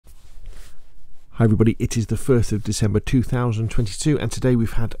Hi everybody, it is the 1st of December 2022 and today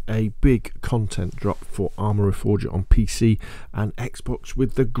we've had a big content drop for Arma Reforger on PC and Xbox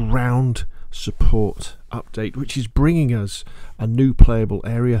with the ground support update, which is bringing us a new playable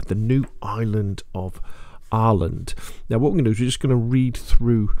area, the new island of Ireland. Now what we're going to do is we're just going to read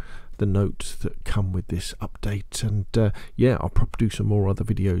through the notes that come with this update, and yeah, I'll probably do some more other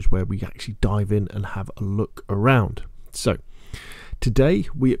videos where we actually dive in and have a look around. So today,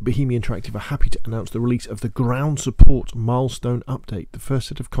 we at Bohemia Interactive are happy to announce the release of the Ground Support Milestone Update, the first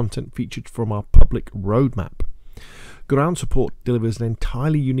set of content featured from our public roadmap. Ground Support delivers an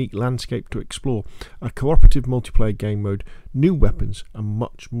entirely unique landscape to explore, a cooperative multiplayer game mode, new weapons and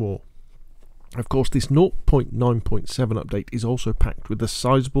much more. Of course, this 0.9.7 update is also packed with a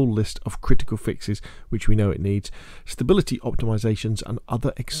sizable list of critical fixes which we know it needs, stability optimizations and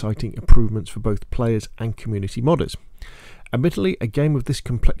other exciting improvements for both players and community modders. Admittedly, a game of this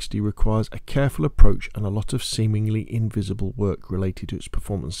complexity requires a careful approach and a lot of seemingly invisible work related to its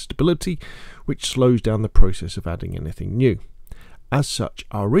performance stability, which slows down the process of adding anything new. As such,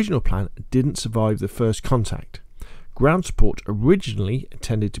 our original plan didn't survive the first contact. Ground Support, originally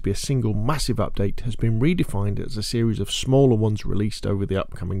intended to be a single massive update, has been redefined as a series of smaller ones released over the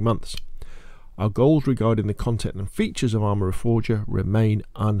upcoming months. Our goals regarding the content and features of Arma Reforger remain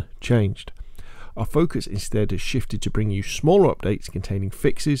unchanged. Our focus instead has shifted to bring you smaller updates containing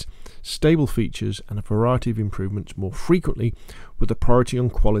fixes, stable features and a variety of improvements more frequently, with a priority on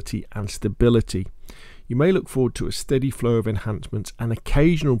quality and stability. You may look forward to a steady flow of enhancements and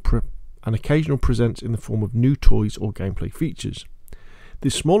occasional presents in the form of new toys or gameplay features.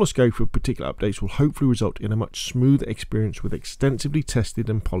 This smaller scope of particular updates will hopefully result in a much smoother experience with extensively tested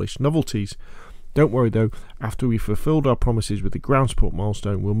and polished novelties. Don't worry though, after we've fulfilled our promises with the Ground Support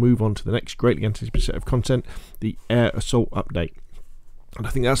milestone, we'll move on to the next greatly anticipated set of content, the Air Assault update. And I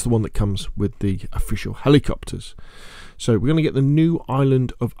think that's the one that comes with the official helicopters. So we're going to get the new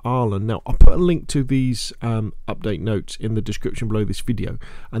island of Ireland. Now I'll put a link to these update notes in the description below this video,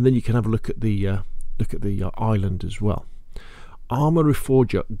 and then you can have a look at the island as well. Arma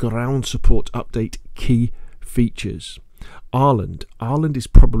Reforger Ground Support update key features. Ireland is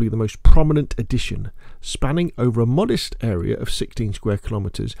probably the most prominent addition. Spanning over a modest area of 16 square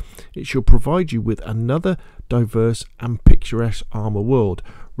kilometres, it shall provide you with another diverse and picturesque Arma world,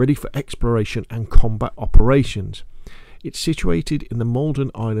 ready for exploration and combat operations. It's situated in the Malden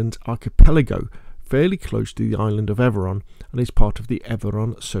Islands archipelago, fairly close to the island of Everon, and is part of the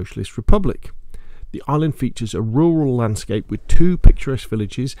Everon Socialist Republic. The island features a rural landscape with 2 picturesque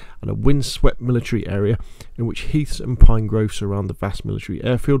villages and a windswept military area in which heaths and pine groves surround the vast military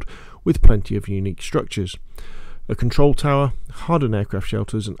airfield with plenty of unique structures. A control tower, hardened aircraft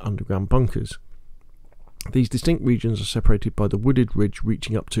shelters and underground bunkers. These distinct regions are separated by the wooded ridge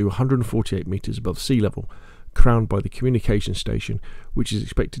reaching up to 148 metres above sea level, crowned by the communication station, which is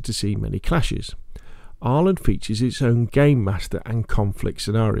expected to see many clashes. Ireland features its own game master and conflict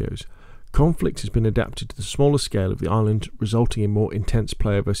scenarios. Conflict has been adapted to the smaller scale of the island, resulting in more intense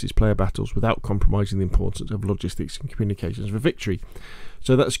player versus player battles without compromising the importance of logistics and communications for victory.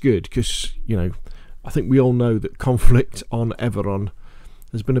 So that's good, because, you know, I think we all know that conflict on Everon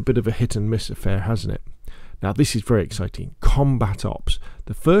has been a bit of a hit and miss affair, hasn't it? Now this is very exciting. Combat Ops,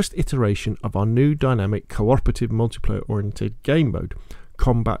 the first iteration of our new dynamic cooperative multiplayer oriented game mode,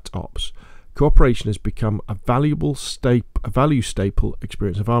 Combat Ops. Cooperation has become a value staple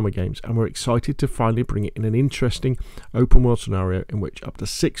experience of Arma games, and we're excited to finally bring it in an interesting open world scenario in which up to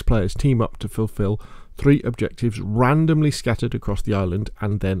 6 players team up to fulfill 3 objectives randomly scattered across the island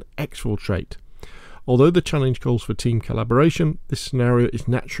and then exfiltrate. Although the challenge calls for team collaboration, this scenario is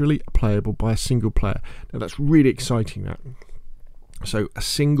naturally playable by a single player. Now that's really exciting, that. So a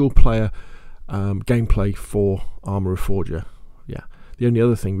single player gameplay for Arma Reforger. Yeah. The only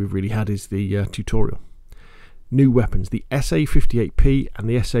other thing we've really had is the tutorial. New weapons, the SA-58P and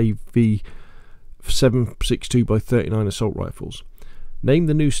the SAV-762x39 assault rifles. Named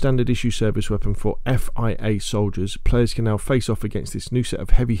the new standard issue service weapon for FIA soldiers, players can now face off against this new set of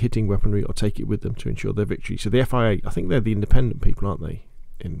heavy hitting weaponry or take it with them to ensure their victory. So the FIA, I think they're the independent people, aren't they,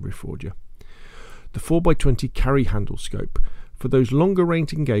 in Reforger? The 4x20 carry handle scope. For those longer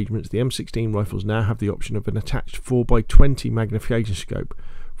range engagements, the M16 rifles now have the option of an attached 4x20 magnification scope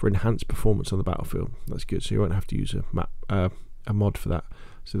for enhanced performance on the battlefield. That's good, so you won't have to use a mod for that.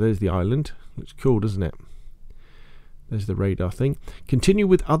 So there's the island. Looks cool, doesn't it? There's the radar thing. Continue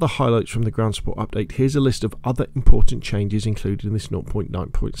with other highlights from the Ground Support update. Here's a list of other important changes included in this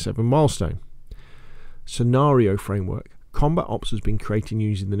 0.9.7 milestone. Scenario framework. Combat Ops has been created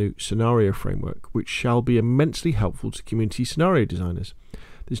using the new scenario framework, which shall be immensely helpful to community scenario designers.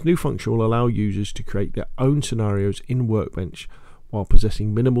 This new function will allow users to create their own scenarios in Workbench while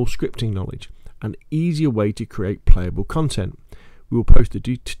possessing minimal scripting knowledge, an easier way to create playable content. We will post a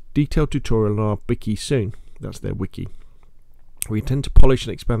detailed tutorial on our wiki soon. That's their wiki. We intend to polish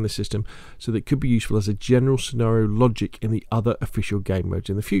and expand this system so that it could be useful as a general scenario logic in the other official game modes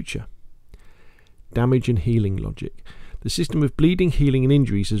in the future. Damage and healing logic. The system of bleeding, healing and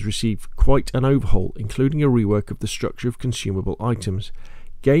injuries has received quite an overhaul, including a rework of the structure of consumable items.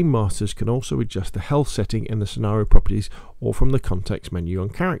 Game masters can also adjust the health setting in the scenario properties or from the context menu on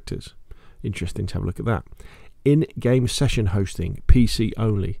characters. Interesting to have a look at that. In-game session hosting, PC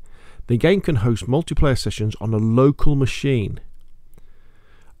only. The game can host multiplayer sessions on a local machine,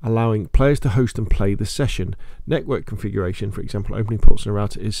 allowing players to host and play the session. Network configuration, for example, opening ports and a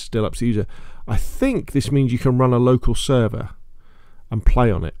router, is still up to the user. I think this means you can run a local server and play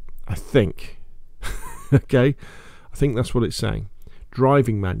on it. I think. Okay? I think that's what it's saying.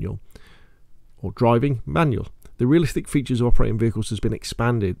 Driving manual, or driving manual. The realistic features of operating vehicles has been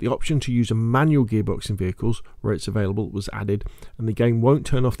expanded. The option to use a manual gearbox in vehicles, where it's available, was added, and the game won't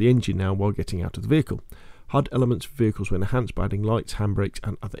turn off the engine now while getting out of the vehicle. HUD elements for vehicles were enhanced by adding lights, handbrakes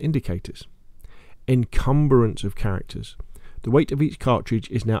and other indicators. Encumbrance of characters. The weight of each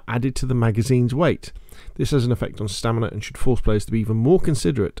cartridge is now added to the magazine's weight. This has an effect on stamina and should force players to be even more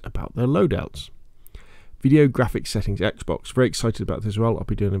considerate about their loadouts. Video graphics settings, Xbox. Very excited about this as well. I'll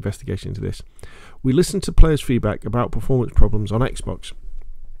be doing an investigation into this. We listened to players' feedback about performance problems on Xbox.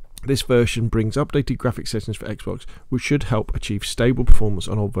 This version brings updated graphics settings for Xbox, which should help achieve stable performance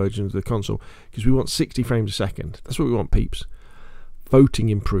on all versions of the console, because we want 60 frames a second. That's what we want, peeps. Voting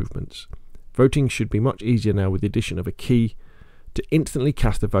improvements. Voting should be much easier now with the addition of a key to instantly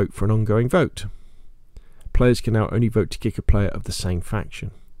cast a vote for an ongoing vote. Players can now only vote to kick a player of the same faction.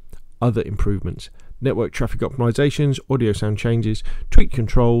 Other improvements. Network traffic optimizations, audio sound changes, tweak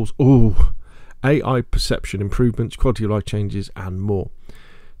controls, AI perception improvements, quality of life changes, and more.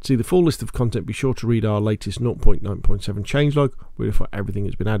 To see the full list of content, be sure to read our latest 0.9.7 changelog, where everything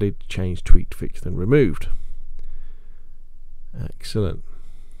has been added, changed, tweaked, fixed, and removed. Excellent.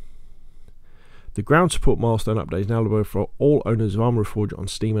 The ground support milestone update is now available for all owners of Arma Reforger on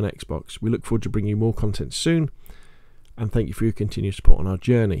Steam and Xbox. We look forward to bringing you more content soon, and thank you for your continued support on our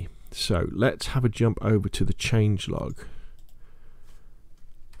journey. So let's have a jump over to the changelog.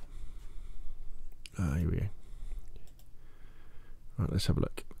 Here we go. Right, let's have a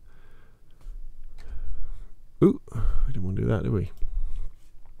look. Ooh, we didn't want to do that, did we?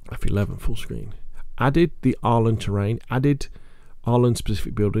 F11 full screen. Added the Ireland terrain, added Ireland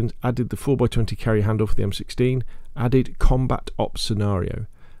specific buildings, added the 4x20 carry handle for the M16, added combat ops scenario,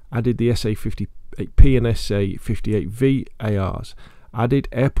 added the SA58P and SA58V ARs, added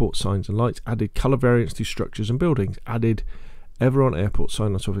airport signs and lights, added colour variants to structures and buildings, added Everon airport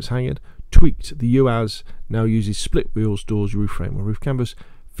sign on top of its hangar, tweaked the UAS, now uses split wheels, doors, roof frame and roof canvas,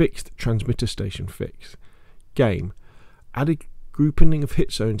 fixed transmitter station fixed. Game, added grouping of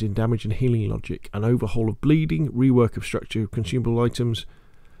hit zones in damage and healing logic, an overhaul of bleeding, rework of structure of consumable items,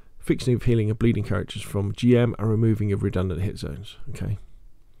 fixing of healing of bleeding characters from GM and removing of redundant hit zones. Okay.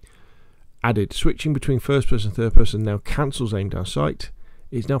 Added switching between first person and third person now cancels aim down sight.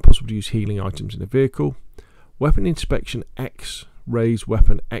 It is now possible to use healing items in a vehicle. Weapon inspection X raise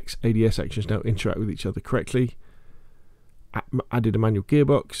weapon X ADS actions now interact with each other correctly. Added a manual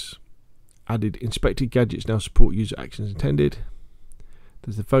gearbox. Added inspected gadgets now support user actions intended.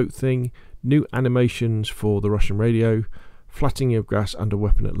 There's the vote thing. New animations for the Russian radio. Flattening of grass under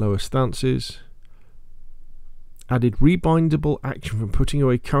weapon at lower stances. Added rebindable action from putting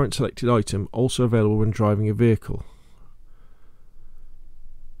away current selected item, also available when driving a vehicle.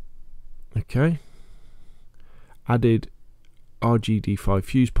 Okay. Added RGD5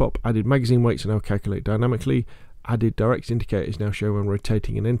 fuse pop. Added magazine weights are now calculated dynamically. Added direct indicator is now shown when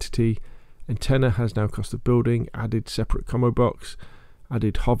rotating an entity. Antenna has now cost of building. Added separate combo box.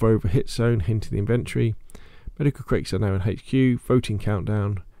 Added hover over hit zone, hint to the inventory. Medical crates are now in HQ. Voting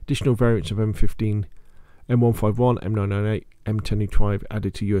countdown. Additional variants of M15, M151, M998, M1025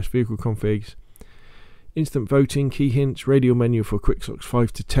 added to US vehicle configs. Instant voting, key hints, radial menu for quick slots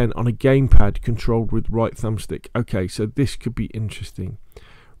 5 to 10 on a gamepad controlled with right thumbstick. Okay, so this could be interesting.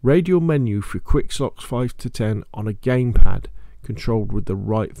 Radial menu for quick slots 5 to 10 on a gamepad controlled with the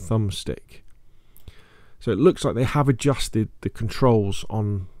right thumbstick. So it looks like they have adjusted the controls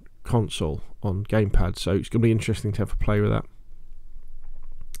on console, on gamepad, so it's going to be interesting to have a play with that.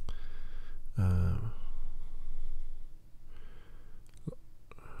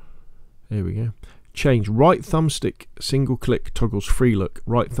 Here we go. Change right thumbstick single click toggles free look.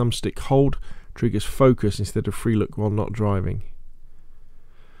 Right thumbstick hold triggers focus instead of free look while not driving.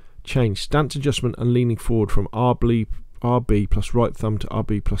 change. Stance adjustment and leaning forward from RB plus right thumb to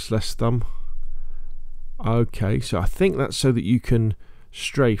RB plus left thumb. Okay, so I think that's so that you can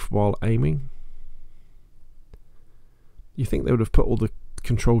strafe while aiming. You think they would have put all the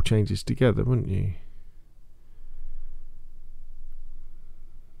control changes together, wouldn't you?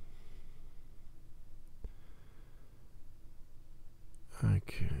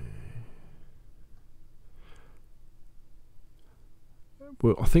 Okay.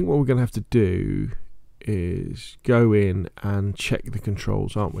 Well, I think what we're going to have to do is go in and check the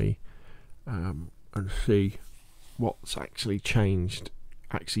controls, aren't we? And see what's actually changed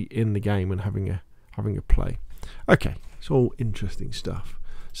in the game and having a play. Okay, it's all interesting stuff.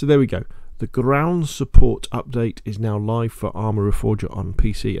 So there we go. The ground support update is now live for Arma Reforger on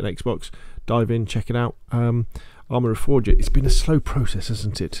PC and Xbox. Dive in, check it out. Arma Reforger, it's been a slow process,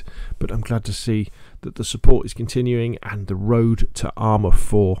 hasn't it? But I'm glad to see that the support is continuing and the road to Arma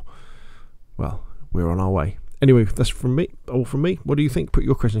 4, well, we're on our way. Anyway, that's all from me. What do you think? Put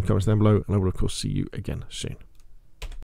your questions and comments down below, and I will of course see you again soon.